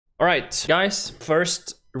Alright, guys,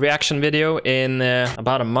 first reaction video in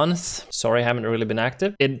about a month. Sorry, I haven't really been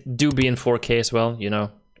active. It do be in 4K as well, you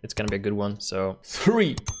know. It's gonna be a good one, so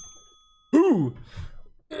 3, 2,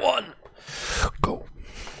 1, go.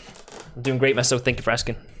 I'm doing great myself, thank you for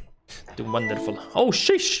asking. Doing wonderful. Oh,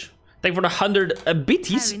 sheesh! Thank you for the 100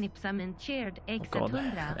 bitties. Oh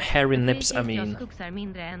god, hairy nips, I mean. What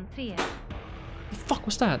the fuck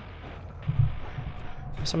was that?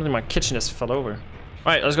 Something in my kitchen just fell over.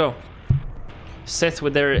 Alright, let's go. Sith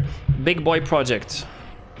with their big boy project.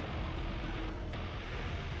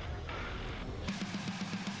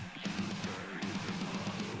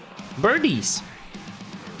 Birdies.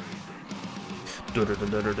 I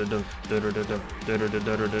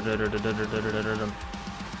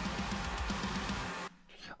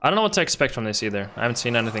don't know what to expect from this either. I haven't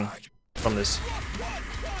seen anything from this.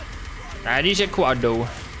 Adisha Quado.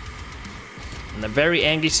 And a very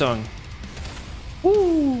angry song.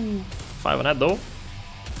 Woo! 5 on that though.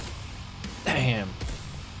 Damn.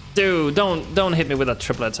 Dude, don't hit me with that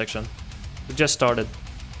triplet section. We just started.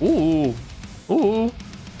 Ooh. Ooh.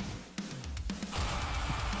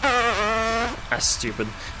 That's stupid.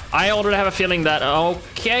 I already have a feeling that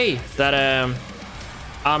okay, that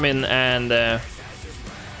Amin and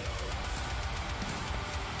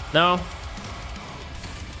no.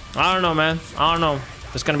 I don't know, man. I don't know.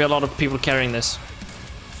 There's gonna be a lot of people carrying this.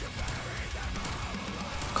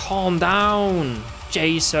 Calm down,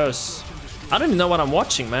 Jesus. I don't even know what I'm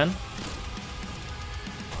watching, man.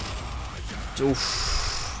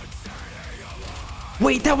 Oof.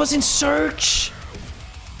 Wait, that was in search.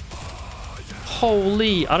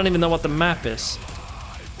 Holy, I don't even know what the map is.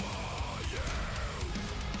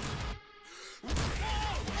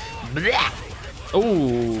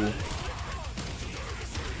 Ooh.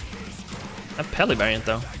 A Pelly variant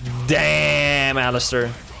though. Damn,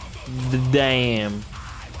 Alistair. Damn.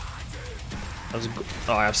 That was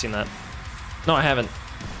oh, I've seen that. No, I haven't.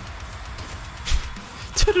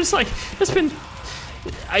 Dude, it's like, it's been,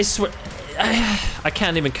 I swear, I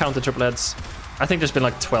can't even count the triple heads. I think there's been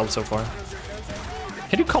like 12 so far.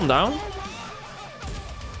 Can you calm down?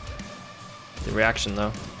 The reaction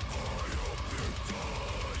though.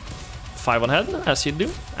 5 on head, as you do,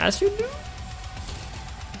 as you do.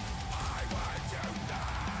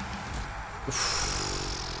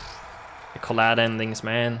 Collab endings,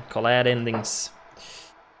 man. Collab endings.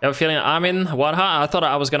 You have a feeling I'm in? What? Huh? I thought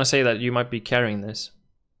I was gonna say that you might be carrying this.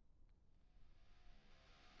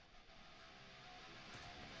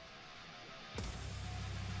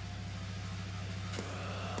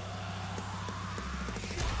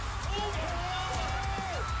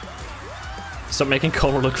 Stop making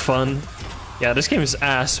color look fun. Yeah, this game is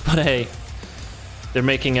ass, but hey, they're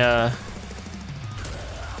making a.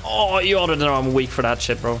 Oh, you already know I'm weak for that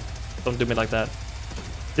shit, bro. Don't do me like that.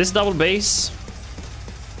 This double bass.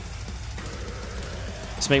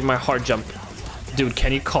 It's making my heart jump. Dude,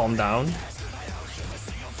 can you calm down?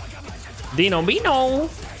 Dino Bino.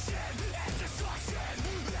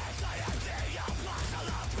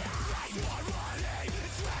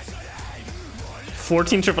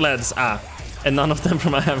 $14 triple heads. Ah. And none of them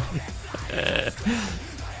from Miami.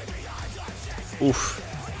 Oof.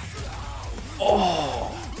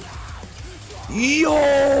 Oh.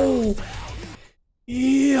 Yo!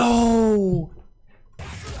 Yo!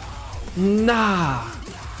 Nah!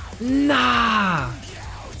 Nah!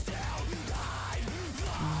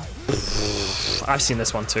 I've seen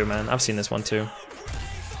this one too, man. I've seen this one too.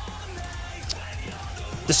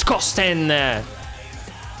 Disgusting!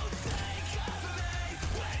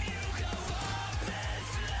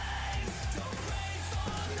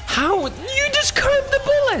 How? You just curved the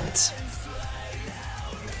bullet!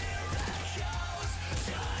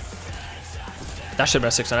 That should have been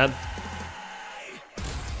a 6 on head.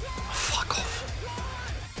 Fuck off.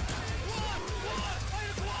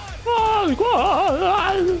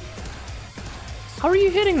 How are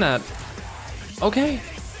you hitting that? Okay.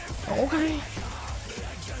 Okay.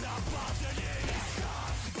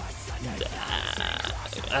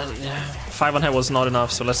 Yeah. 5 on head was not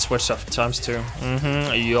enough, so let's switch up times 2.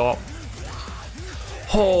 Yup.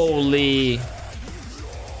 Holy.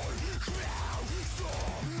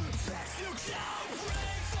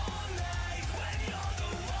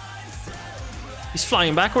 He's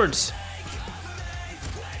flying backwards.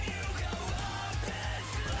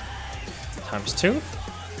 Times 2.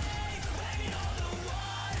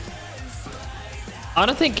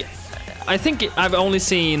 I think I've only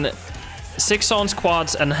seen 6 on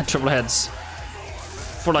quads and triple heads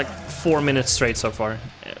for like 4 minutes straight so far.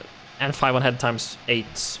 And 5 on head times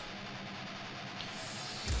 8.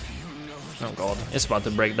 Oh god, it's about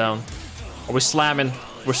to break down. Are we slamming?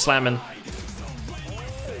 We're slamming.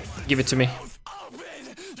 Give it to me.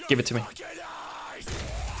 Give it to me.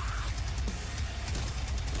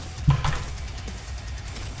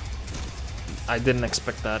 I didn't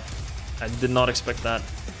expect that. I did not expect that.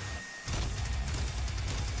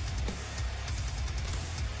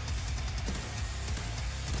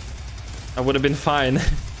 I would have been fine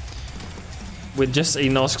with just a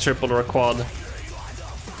nose triple or a quad.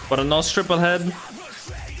 But a nose triple head.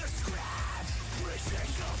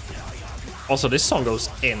 Also, this song goes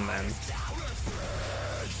in, man.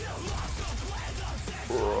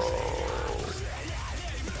 Bro.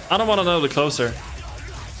 I don't want to know the closer.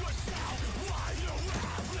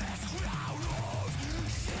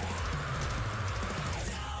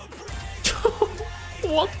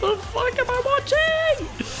 What the fuck am I watching?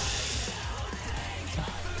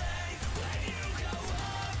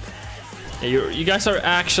 Yeah, you guys are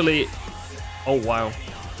actually... Oh, wow.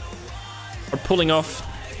 Are pulling off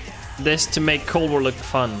this to make Cold War look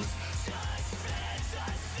fun.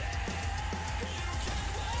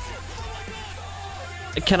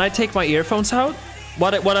 Can I take my earphones out?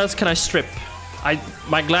 What else can I strip?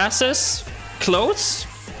 My glasses? Clothes?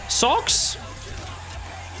 Socks?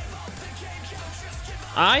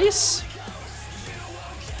 Eyes?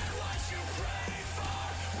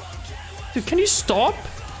 Dude, can you stop?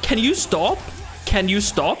 Can you stop? Can you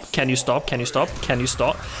stop? Can you stop? Can you stop? Can you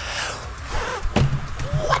stop?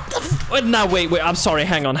 What the f- No, wait, I'm sorry.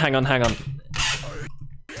 Hang on.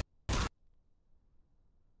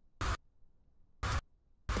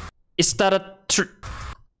 Is that a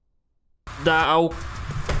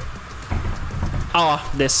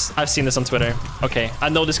Oh, this. I've seen this on Twitter. Okay, I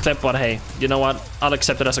know this clip, but hey, you know what? I'll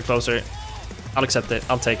accept it as a closer. I'll accept it.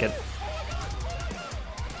 I'll take it.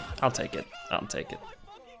 I'll take it. I'll take it.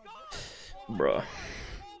 Bruh.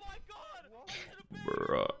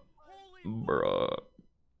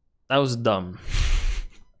 That was dumb.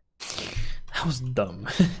 That was dumb.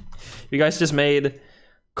 You guys just made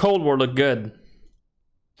Cold War look good.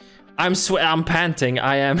 I'm panting.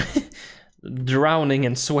 I am drowning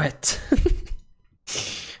in sweat.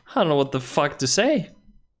 I don't know what the fuck to say.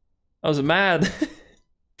 I was mad.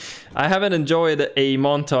 I haven't enjoyed a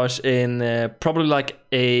montage in probably like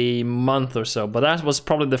a month or so, but that was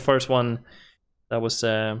probably the first one that was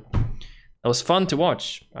fun to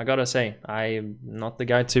watch. I gotta say, I'm not the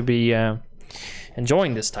guy to be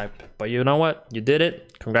enjoying this type, but you know what? You did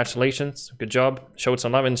it. Congratulations. Good job. Showed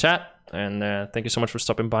some love in chat, and thank you so much for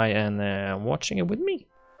stopping by and watching it with me.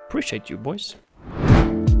 Appreciate you, boys.